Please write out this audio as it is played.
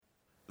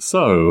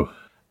So,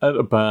 at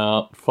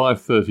about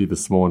 5:30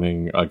 this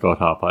morning, I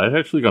got up. I had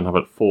actually gone up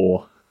at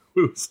 4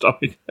 with a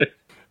stomach ache,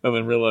 and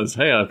then realised,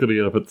 hey, I've got to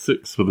get up at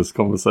 6 for this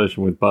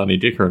conversation with Barney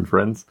Dicker and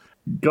friends.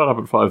 Got up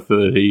at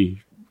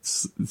 5:30,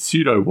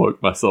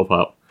 pseudo-woke myself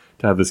up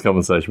to have this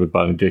conversation with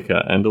Barney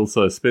Dicker, and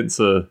also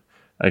Spencer,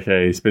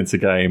 aka Spencer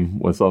Game,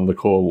 was on the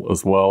call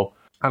as well.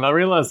 And I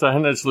realised I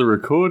hadn't actually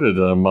recorded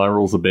My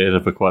Rules Are Better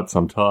for quite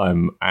some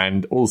time,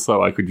 and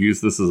also I could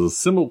use this as a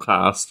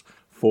simulcast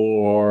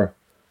for...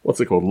 what's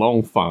it called?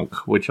 Long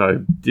Funk, which I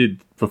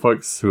did for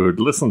folks who had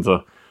listened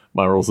to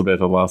My Rules Are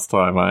Better last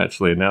time. I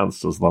actually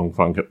announced as Long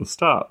Funk at the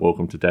start.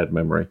 Welcome to Dad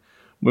Memory.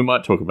 We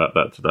might talk about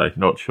that today,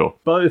 not sure.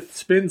 Both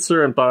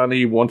Spencer and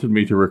Barney wanted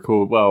me to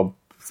record, well,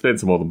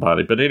 Spencer more than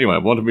Barney, but anyway,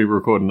 wanted me to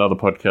record another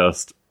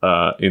podcast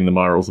in the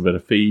My Rules Are Better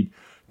feed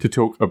to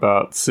talk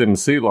about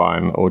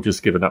SimCline, or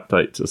just give an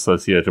update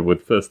associated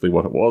with, firstly,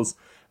 what it was,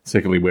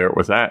 secondly, where it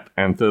was at,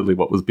 and thirdly,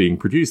 what was being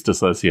produced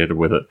associated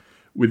with it,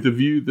 with the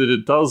view that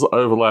it does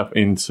overlap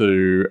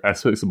into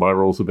aspects of My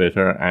Rules Are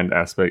Better and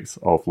aspects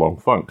of Long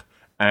Funk.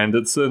 And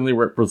it certainly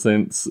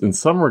represents, in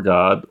some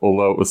regard,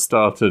 although it was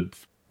started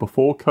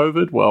before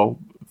COVID, well,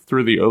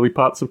 through the early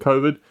parts of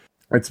COVID,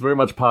 it's very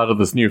much part of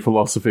this new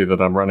philosophy that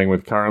I'm running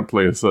with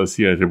currently,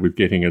 associated with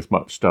getting as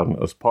much done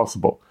as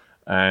possible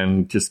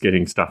and just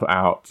getting stuff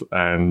out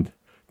and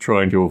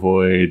trying to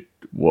avoid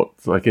what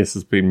I guess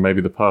has been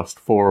maybe the past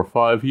 4 or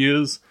 5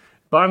 years.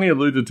 Barney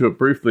alluded to it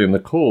briefly in the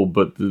call,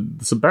 but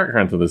some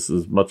background to this,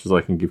 as much as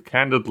I can give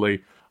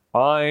candidly.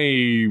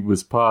 I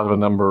was part of a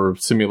number of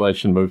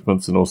simulation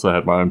movements and also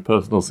had my own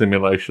personal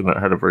simulation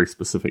that had a very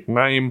specific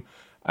name.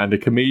 And a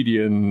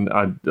comedian,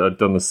 I'd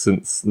done this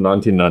since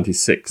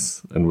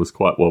 1996 and was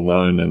quite well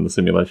known, and the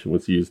simulation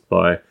was used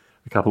by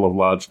a couple of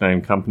large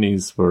name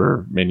companies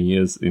for many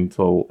years,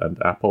 Intel and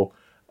Apple.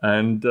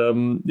 And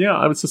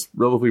I was just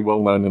relatively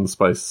well known in the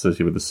space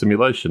associated with the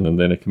simulation. And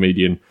then a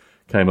comedian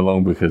came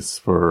along because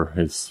for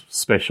his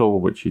special,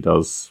 which he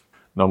does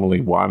normally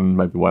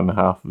maybe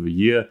 1.5 of a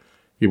year,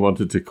 he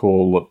wanted to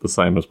call it the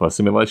same as my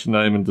simulation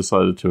name and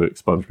decided to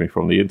expunge me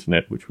from the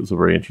internet, which was a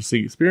very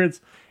interesting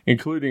experience,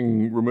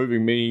 including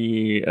removing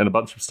me and a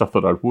bunch of stuff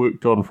that I'd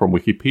worked on from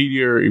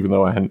Wikipedia, even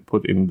though I hadn't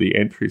put in the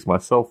entries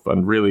myself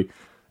and really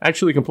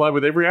actually complied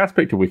with every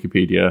aspect of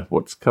Wikipedia.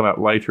 What's come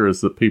out later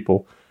is that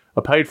people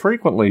are paid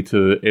frequently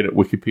to edit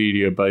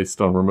Wikipedia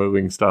based on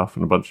removing stuff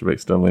and a bunch of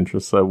external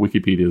interests, so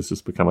Wikipedia has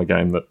just become a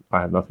game that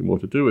I have nothing more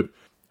to do with.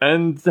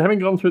 And having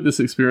gone through this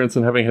experience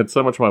and having had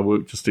so much of my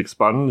work just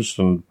expunged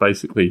and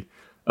basically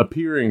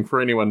appearing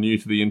for anyone new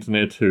to the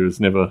internet who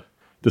has never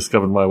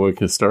discovered my work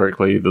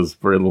historically, there's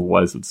very little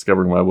ways of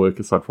discovering my work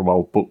aside from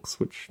old books,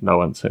 which no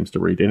one seems to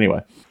read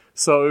anyway.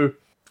 So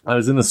I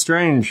was in a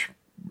strange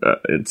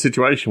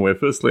situation where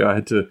firstly I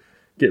had to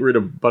get rid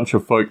of a bunch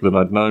of folk that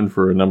I'd known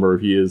for a number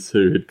of years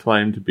who had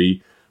claimed to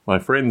be my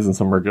friends in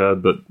some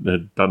regard, but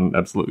had done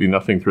absolutely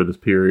nothing through this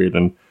period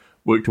and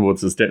worked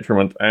towards this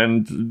detriment,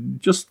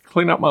 and just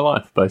clean up my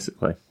life,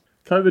 basically.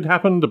 COVID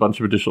happened, a bunch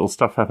of additional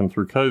stuff happened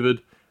through COVID,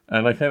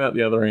 and I came out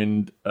the other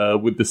end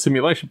with the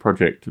simulation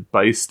project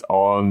based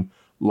on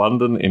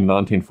London in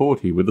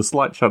 1940 with a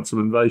slight chance of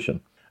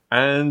invasion.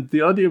 And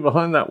the idea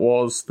behind that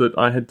was that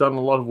I had done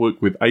a lot of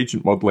work with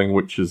agent modelling,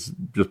 which is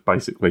just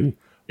basically,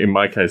 in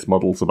my case,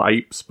 models of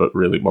apes, but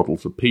really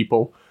models of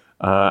people.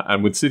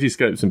 And with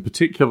cityscapes in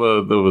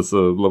particular, there was a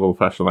level of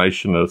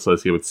fascination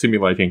associated with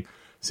simulating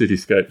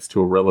cityscapes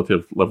to a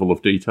relative level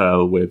of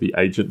detail where the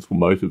agents were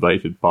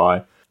motivated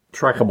by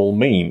trackable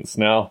means.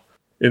 Now,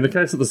 in the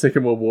case of the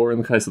Second World War, in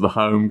the case of the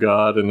Home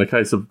Guard, in the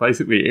case of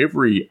basically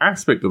every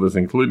aspect of this,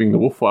 including the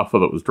Luftwaffe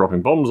that was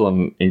dropping bombs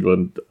on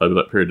England over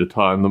that period of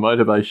time, the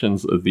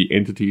motivations of the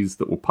entities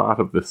that were part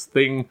of this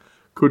thing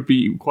could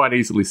be quite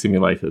easily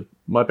simulated.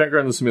 My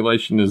background in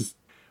simulation is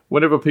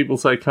whenever people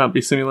say can't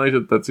be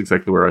simulated, that's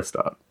exactly where I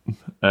start.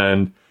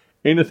 And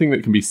anything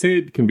that can be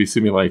said can be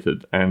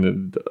simulated.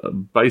 And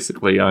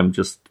basically,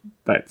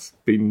 that's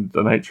been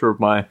the nature of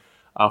my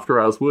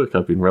after-hours work.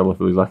 I've been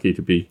relatively lucky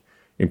to be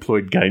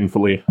employed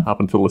gainfully up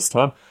until this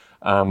time,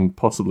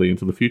 possibly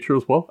into the future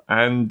as well.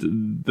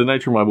 And the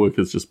nature of my work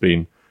has just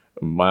been,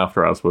 my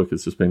after-hours work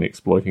has just been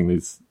exploiting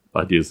these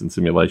ideas in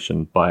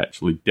simulation by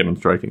actually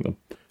demonstrating them.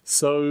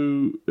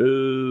 So,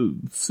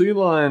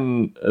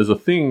 C-Line as a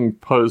thing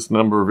posed a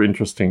number of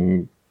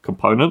interesting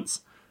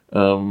components.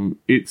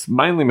 It's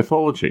mainly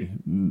mythology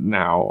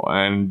now,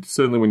 and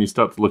certainly when you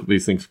start to look at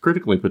these things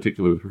critically,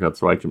 particularly with regards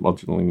to agent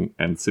modeling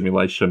and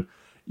simulation,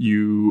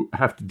 you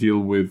have to deal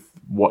with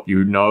what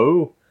you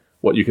know,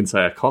 what you can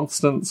say are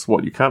constants,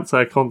 what you can't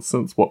say are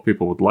constants, what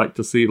people would like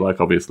to see, like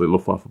obviously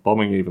Luftwaffe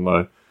bombing, even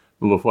though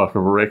the Luftwaffe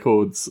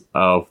records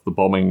of the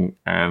bombing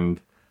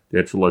and the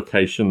actual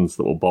locations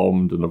that were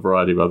bombed and a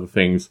variety of other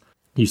things,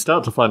 you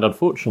start to find,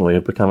 unfortunately,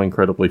 have become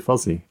incredibly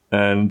fuzzy.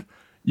 And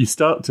you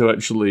start to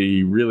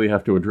actually really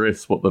have to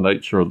address what the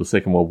nature of the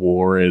Second World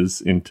War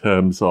is in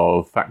terms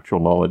of factual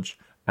knowledge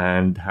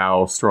and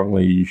how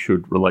strongly you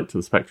should relate to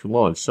this factual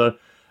knowledge. So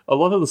a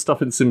lot of the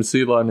stuff in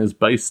SimCline is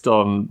based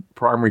on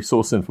primary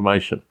source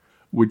information,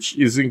 which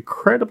is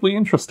incredibly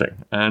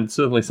interesting and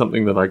certainly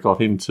something that I got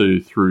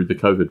into through the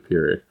COVID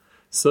period.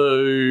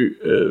 So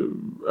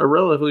a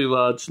relatively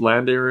large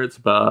land area, it's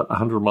about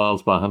 100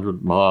 miles by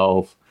 100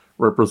 miles,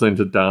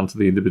 represented down to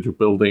the individual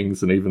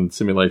buildings and even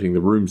simulating the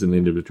rooms in the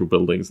individual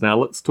buildings. Now,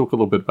 let's talk a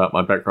little bit about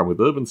my background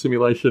with urban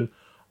simulation.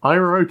 I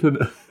wrote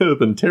an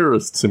urban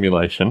terrorist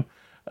simulation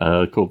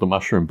called The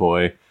Mushroom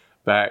Boy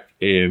back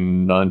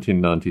in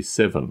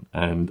 1997.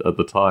 And at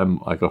the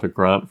time, I got a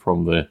grant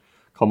from the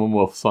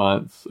Commonwealth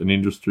Science and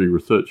Industry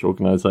Research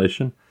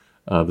Organisation,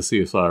 the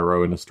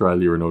CSIRO in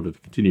Australia, in order to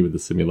continue with the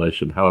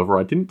simulation. However,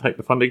 I didn't take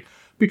the funding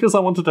because I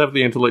wanted to have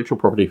the intellectual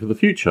property for the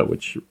future,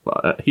 which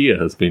here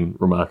has been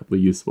remarkably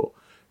useful.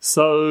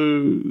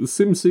 So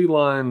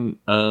SimCline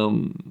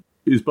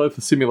is both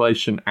a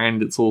simulation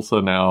and it's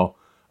also now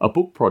a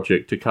book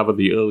project to cover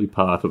the early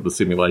part of the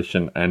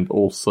simulation and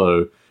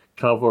also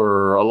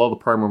cover a lot of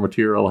the primary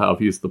material, how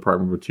I've used the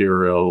primary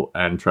material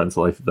and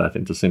translated that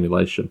into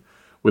simulation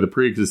with a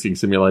pre-existing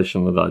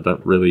simulation that I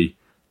don't really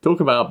talk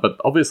about, but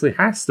obviously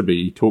has to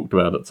be talked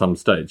about at some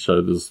stage.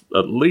 So there's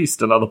at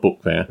least another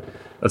book there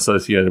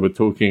associated with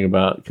talking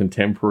about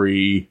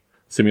contemporary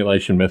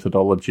simulation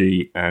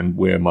methodology and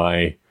where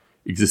my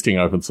existing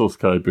open source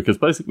code, because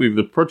basically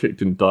the project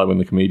didn't die when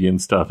the comedian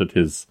started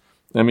his...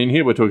 I mean,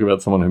 here we're talking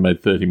about someone who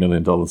made $30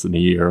 million in a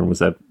year and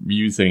was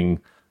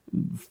using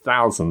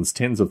thousands,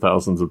 tens of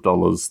thousands of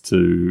dollars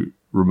to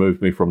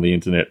remove me from the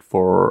internet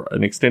for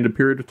an extended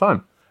period of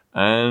time.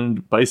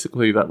 And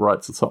basically that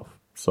writes itself.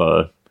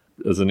 So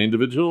as an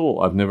individual,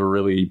 I've never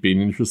really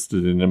been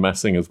interested in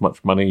amassing as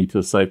much money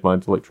to save my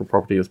intellectual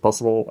property as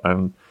possible,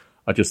 and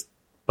I just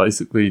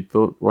basically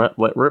thought,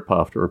 let rip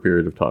after a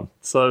period of time.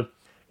 So,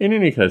 in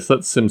any case,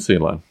 that's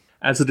SimCline.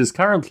 As it is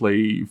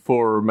currently,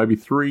 for maybe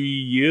 3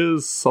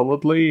 years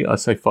solidly, I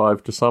say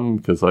 5 to some,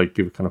 because I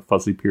give a kind of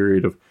fuzzy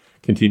period of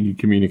continued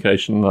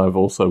communication. I've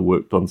also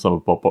worked on some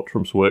of Bob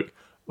Mottram's work.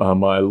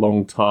 My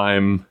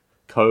long-time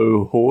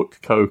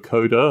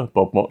co-coder,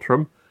 Bob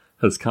Mottram,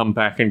 has come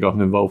back and gotten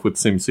involved with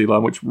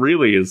SimCline, which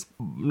really is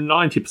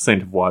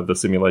 90% of why the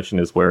simulation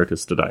is where it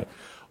is today.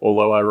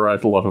 Although I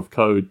write a lot of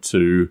code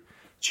to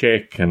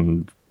check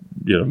and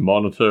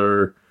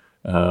monitor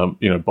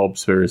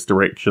Bob's various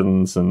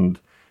directions, and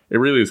it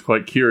really is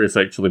quite curious,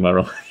 actually, my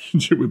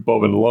relationship with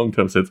Bob in a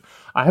long-term sense.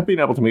 I have been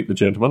able to meet the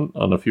gentleman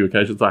on a few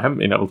occasions. I haven't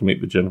been able to meet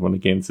the gentleman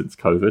again since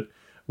COVID.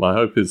 My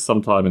hope is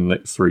sometime in the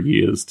next 3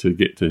 years to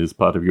get to his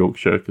part of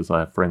Yorkshire, because I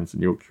have friends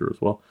in Yorkshire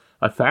as well.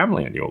 I have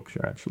family in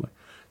Yorkshire, actually.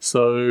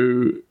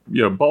 So,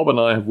 Bob and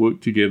I have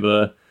worked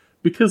together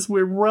because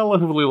we're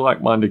relatively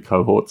like-minded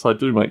cohorts. I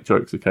do make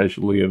jokes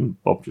occasionally,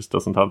 and Bob just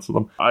doesn't answer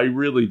them. I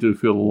really do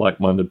feel a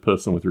like-minded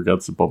person with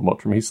regards to Bob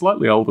Mottram. He's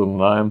slightly older than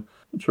I am.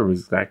 I'm not sure of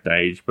his exact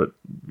age, but,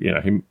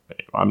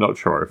 I'm not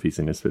sure if he's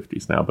in his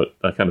 50s now, but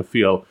I kind of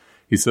feel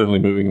he's certainly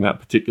moving in that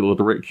particular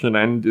direction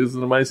and is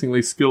an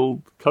amazingly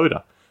skilled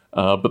coder.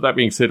 But that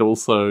being said,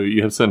 also,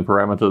 you have certain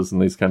parameters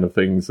and these kind of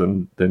things,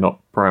 and they're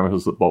not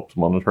parameters that Bob's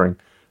monitoring.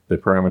 They're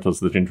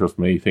parameters that interest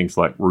me, things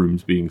like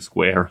rooms being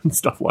square and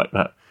stuff like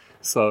that.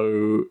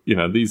 So,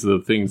 these are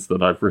the things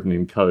that I've written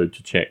in code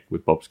to check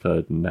with Bob's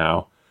code, and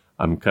now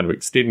I'm kind of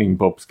extending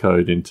Bob's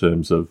code in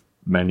terms of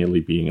manually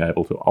being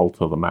able to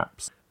alter the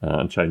maps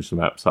and change the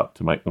maps up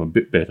to make them a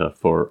bit better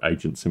for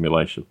agent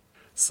simulation.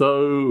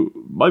 So,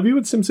 my view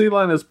at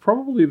SimCline is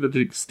probably that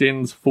it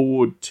extends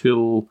forward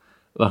till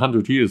the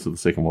 100 years of the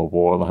Second World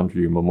War, the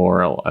 100-year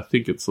memorial. I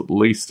think it's at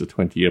least a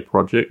 20-year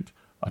project.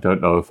 I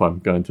don't know if I'm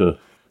going to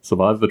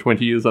survive the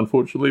 20 years,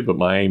 unfortunately, but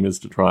my aim is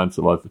to try and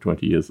survive the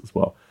 20 years as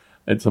well.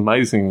 It's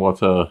amazing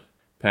what a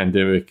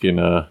pandemic in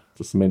a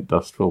cement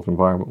dust-filled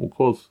environment will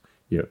cause.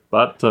 Yeah,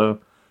 but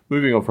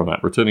moving on from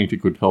that, returning to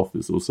good health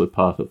is also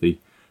part of the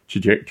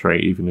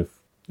trajectory, even if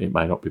it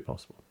may not be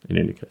possible, in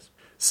any case.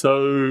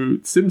 So,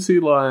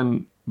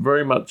 SimCline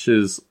very much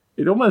is,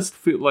 it almost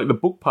feels like the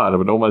book part of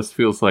it almost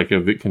feels like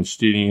a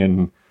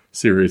Wittgensteinian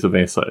series of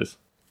essays.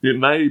 It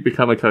may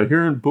become a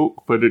coherent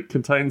book, but it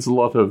contains a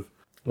lot of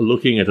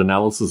looking at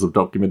analysis of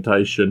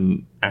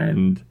documentation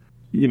and,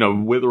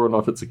 whether or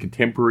not it's a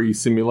contemporary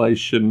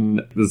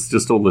simulation. There's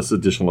just all this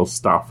additional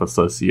stuff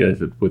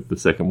associated with the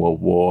Second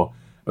World War,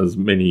 as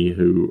many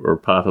who are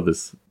part of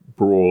this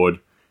broad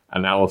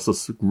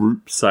analysis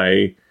group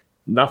say.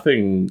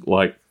 Nothing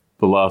like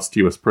the last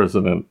US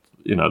president.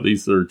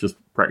 These are just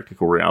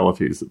practical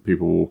realities that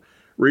people will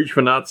reach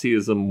for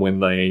Nazism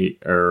when they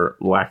are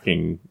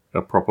lacking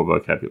a proper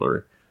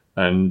vocabulary.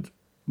 And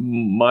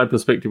my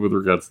perspective with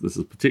regards to this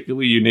is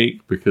particularly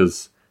unique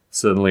because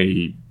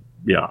certainly,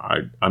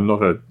 I'm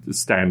not a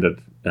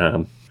standard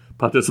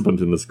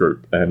participant in this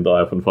group, and I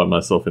often find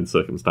myself in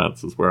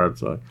circumstances where I'm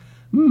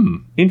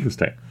saying,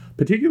 interesting.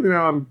 Particularly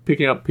now I'm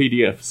picking up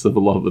PDFs of a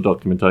lot of the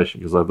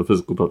documentation, because I have the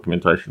physical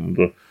documentation,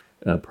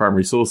 the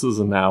primary sources,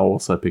 and now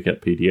also pick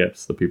up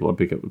PDFs, the people I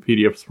pick up the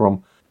PDFs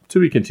from, to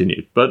be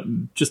continued.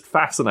 But just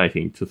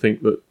fascinating to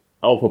think that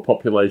of a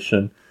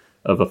population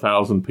of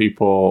 1,000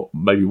 people,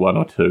 maybe 1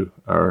 or 2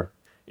 are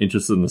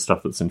interested in the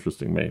stuff that's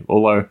interesting me.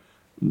 Although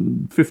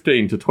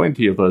 15 to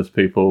 20 of those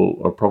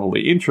people are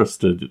probably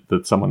interested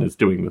that someone is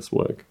doing this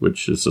work,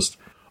 which is just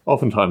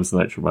oftentimes the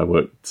nature of my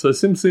work. So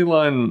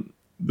SimCline,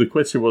 the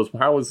question was,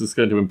 how is this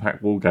going to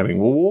impact wargaming?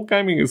 Well,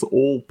 wargaming is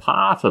all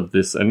part of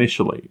this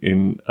initially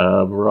in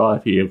a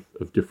variety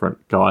of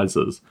different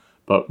guises.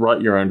 But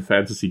Write Your Own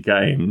Fantasy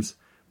Games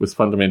was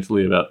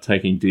fundamentally about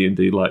taking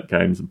D&D-like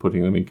games and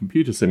putting them in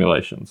computer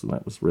simulations. And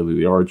that was really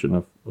the origin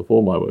of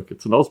all my work.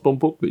 It's an Osborne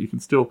book that you can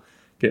still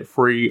get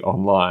free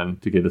online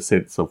to get a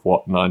sense of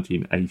what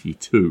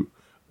 1982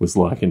 was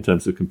like in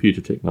terms of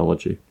computer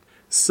technology.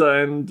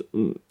 So, and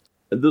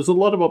there's a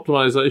lot of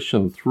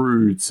optimization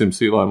through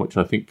SimCline, which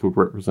I think could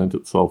represent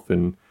itself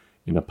in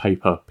a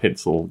paper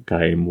pencil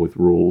game with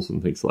rules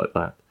and things like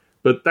that.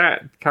 But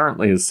that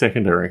currently is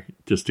secondary,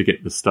 just to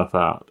get this stuff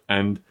out.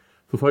 And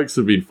for folks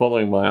who've been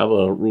following my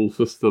other rule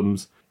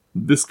systems,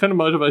 this kind of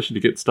motivation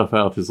to get stuff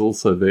out is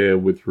also there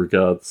with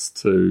regards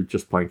to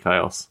Just Plain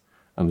Chaos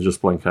and the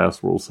Just Plain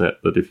Chaos rule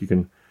set, that if you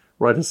can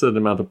write a certain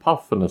amount of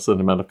puff and a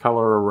certain amount of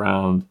color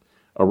around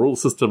a rule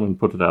system and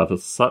put it out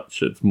as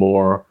such, it's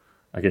more,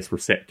 I guess,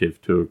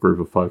 receptive to a group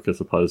of folk as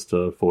opposed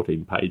to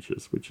 14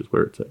 pages, which is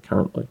where it's at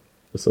currently,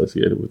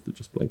 associated with the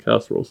Just Plain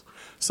Chaos rules.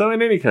 So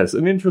in any case,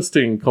 an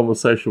interesting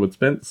conversation with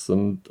Spence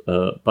and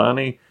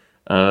Barney.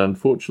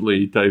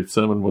 Unfortunately, Dave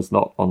Sermon was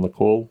not on the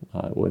call.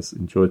 I always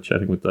enjoyed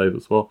chatting with Dave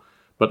as well.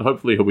 But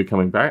hopefully he'll be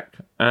coming back.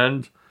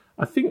 And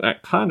I think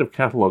that kind of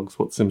catalogues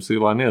what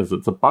SimCline is.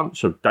 It's a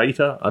bunch of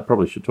data. I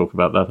probably should talk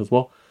about that as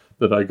well,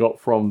 that I got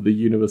from the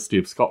University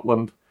of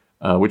Scotland,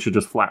 which are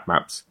just flat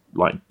maps,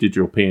 like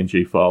digital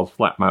PNG files,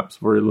 flat maps,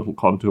 very little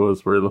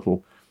contours, very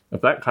little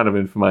of that kind of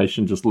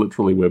information, just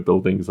literally where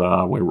buildings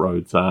are, where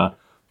roads are,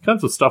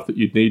 kinds of stuff that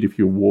you'd need if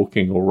you're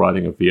walking or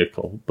riding a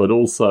vehicle, but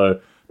also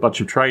a bunch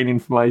of train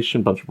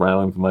information, a bunch of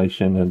rail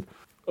information, and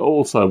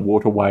also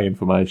waterway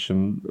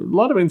information. A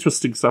lot of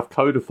interesting stuff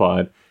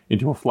codified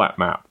into a flat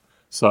map.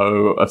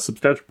 So a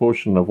substantial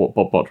portion of what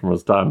Bob Bottom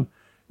has done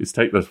is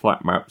take those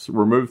flat maps,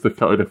 remove the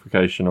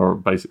codification, or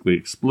basically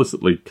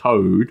explicitly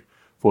code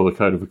for the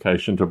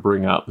codification to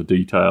bring out the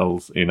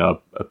details in a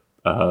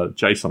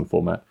JSON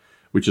format,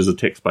 which is a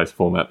text-based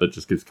format that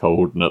just gives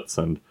coordinates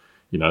and,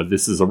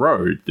 this is a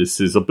road, this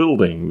is a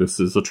building, this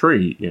is a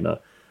tree,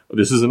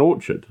 this is an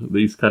orchard,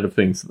 these kind of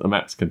things that the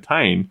maps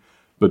contain,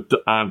 but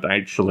aren't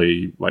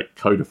actually,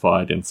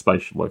 codified in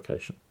spatial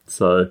location.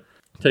 So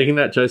taking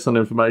that JSON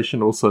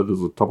information, also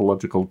there's a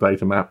topological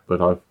data map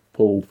that I've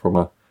pulled from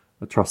a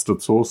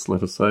trusted source,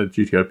 let us say,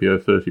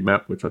 GTOPO 30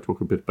 map, which I talk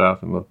a bit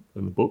about in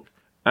the book.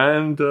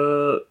 And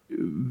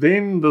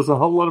then there's a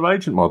whole lot of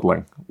agent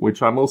modeling,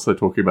 which I'm also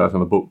talking about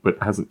in the book,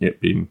 but hasn't yet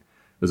been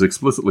as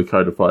explicitly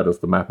codified as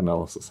the map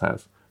analysis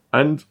has.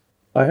 And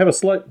I have a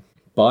slight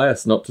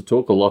bias not to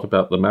talk a lot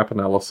about the map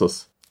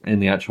analysis in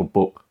the actual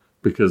book,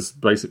 because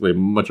basically a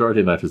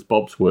majority of that is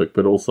Bob's work,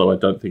 but also I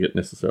don't think it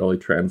necessarily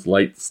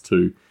translates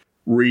to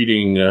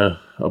reading a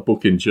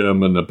book in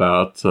German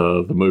about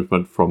the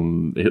movement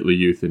from the Hitler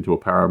Youth into a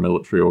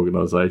paramilitary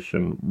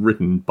organization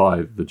written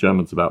by the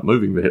Germans about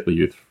moving the Hitler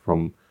Youth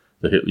from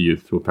the Hitler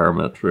Youth to a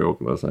paramilitary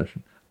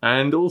organization.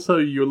 And also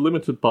you're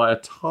limited by a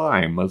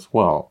time as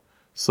well.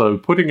 So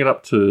putting it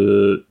up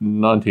to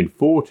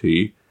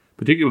 1940,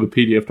 particularly the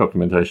PDF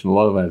documentation, a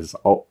lot of that is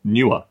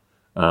newer.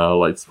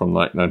 It's from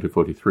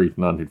 1943 to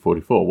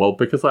 1944. Well,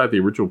 because I have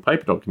the original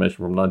paper documentation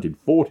from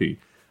 1940,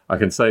 I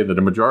can say that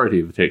a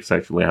majority of the text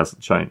actually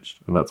hasn't changed,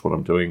 and that's what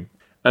I'm doing.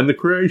 And the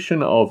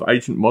creation of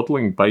agent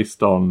modeling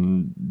based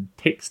on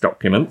text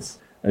documents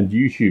and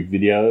YouTube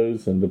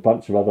videos and a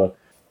bunch of other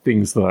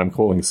things that I'm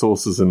calling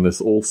sources in this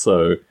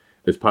also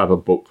is part of a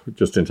book,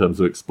 just in terms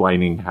of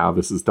explaining how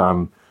this is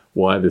done,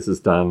 why this is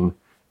done,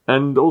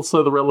 and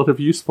also the relative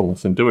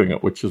usefulness in doing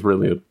it, which is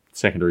really a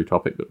secondary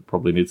topic that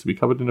probably needs to be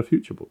covered in a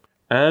future book.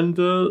 And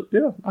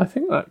I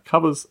think that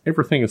covers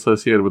everything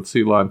associated with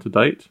C-Line to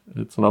date.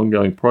 It's an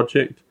ongoing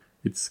project.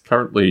 It's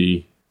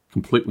currently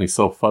completely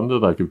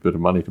self-funded. I give a bit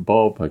of money to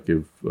Bob. I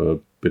give a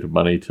bit of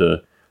money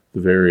to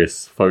the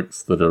various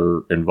folks that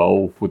are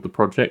involved with the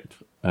project.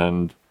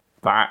 And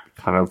that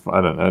kind of,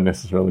 I don't know,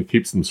 necessarily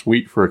keeps them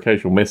sweet for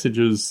occasional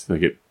messages. They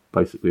get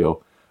basically a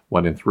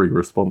 1 in 3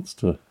 response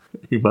to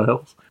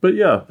emails. But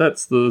yeah,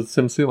 that's the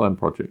SimCline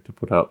project to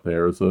put out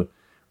there as a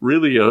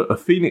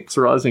phoenix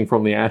rising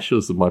from the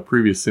ashes of my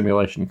previous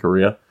simulation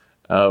career.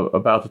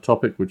 About a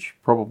topic which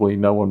probably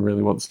no one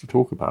really wants to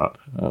talk about,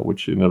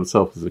 which in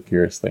itself is a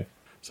curious thing.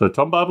 So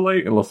Tom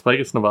Bartley in Las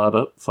Vegas,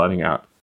 Nevada, signing out.